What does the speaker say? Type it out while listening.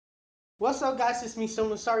What's up, guys? It's me,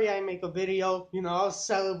 Sonu. Sorry I didn't make a video. I was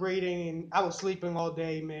celebrating and I was sleeping all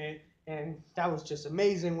day, man. And that was just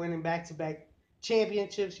amazing winning back to back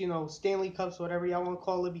championships, Stanley Cups, whatever y'all want to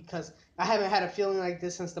call it, because I haven't had a feeling like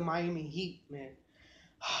this since the Miami Heat, man.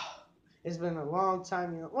 It's been a long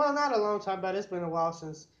time, Well, not a long time, but it's been a while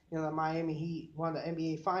since, the Miami Heat won the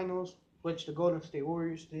NBA Finals, which the Golden State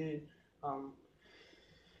Warriors did. Um,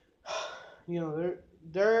 you know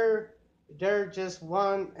they're they're just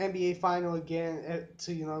one NBA final again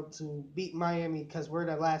to to beat Miami because we're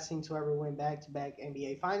the last team to ever win back to back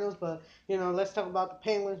NBA finals. But let's talk about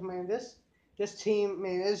the Penguins, man. This team,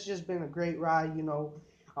 man, it's just been a great ride.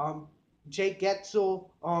 Um, Jake Getzel,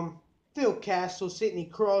 Phil Castle, Sidney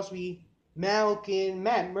Crosby, Malkin,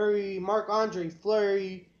 Matt Murray, Marc Andre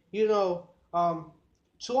Fleury.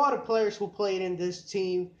 To all the players who played in this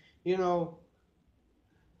team, you know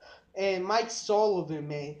and Mike Sullivan,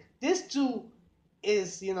 man. This dude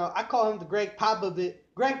is, I call him the Greg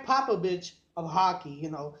Popovich of hockey.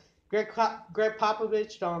 Greg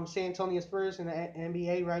Popovich, San Antonio Spurs in the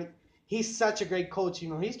NBA, right? He's such a great coach.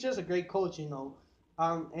 He's just a great coach. And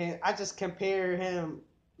I just compare him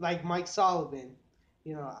like Mike Sullivan.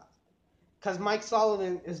 You know, because Mike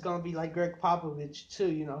Sullivan is gonna be like Greg Popovich too.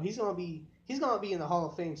 He's gonna be in the Hall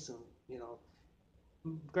of Fame soon.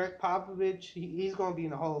 Greg Popovich, he's gonna be in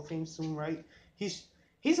the Hall of Fame soon, right? He's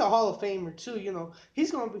he's a Hall of Famer too.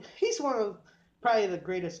 He's one of probably the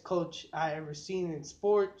greatest coach I ever seen in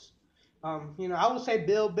sports. I would say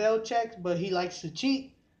Bill Belichick, but he likes to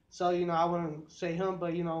cheat, so I wouldn't say him.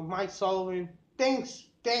 But Mike Sullivan,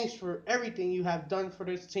 thanks for everything you have done for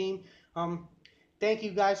this team. Um, Thank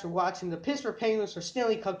you guys for watching. The Pittsburgh Penguins are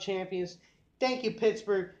Stanley Cup champions. Thank you,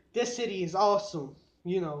 Pittsburgh. This city is awesome.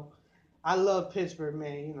 You know, I love Pittsburgh,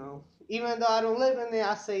 man. Even though I don't live in there,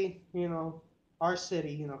 I say, our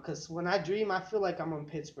city, because when I dream, I feel like I'm in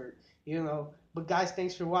Pittsburgh, But guys,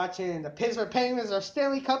 thanks for watching. And the Pittsburgh Penguins are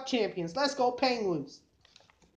Stanley Cup champions. Let's go, Penguins.